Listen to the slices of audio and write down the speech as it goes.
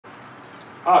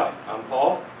Hi, I'm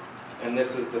Paul, and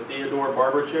this is the THEODORE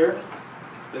Barber chair.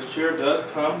 This chair does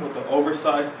come with an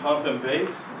oversized pump and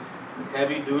base,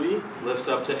 heavy duty, lifts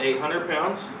up to 800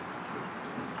 pounds.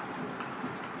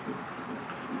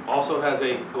 Also has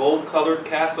a gold colored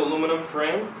cast aluminum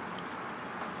frame.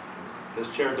 This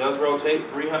chair does rotate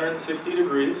 360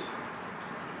 degrees.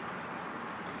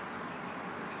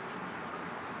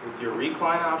 With your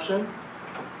recline option,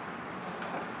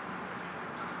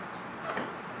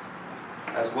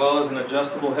 as well as an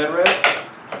adjustable headrest,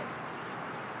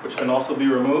 which can also be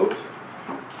removed.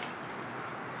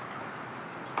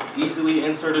 Easily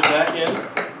inserted back in.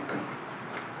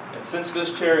 And since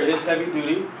this chair is heavy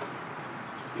duty,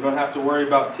 you don't have to worry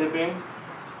about tipping.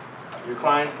 Your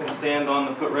clients can stand on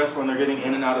the footrest when they're getting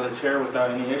in and out of the chair without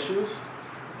any issues.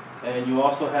 And you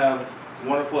also have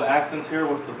wonderful accents here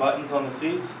with the buttons on the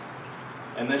seats.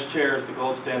 And this chair is the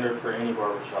gold standard for any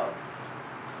barbershop.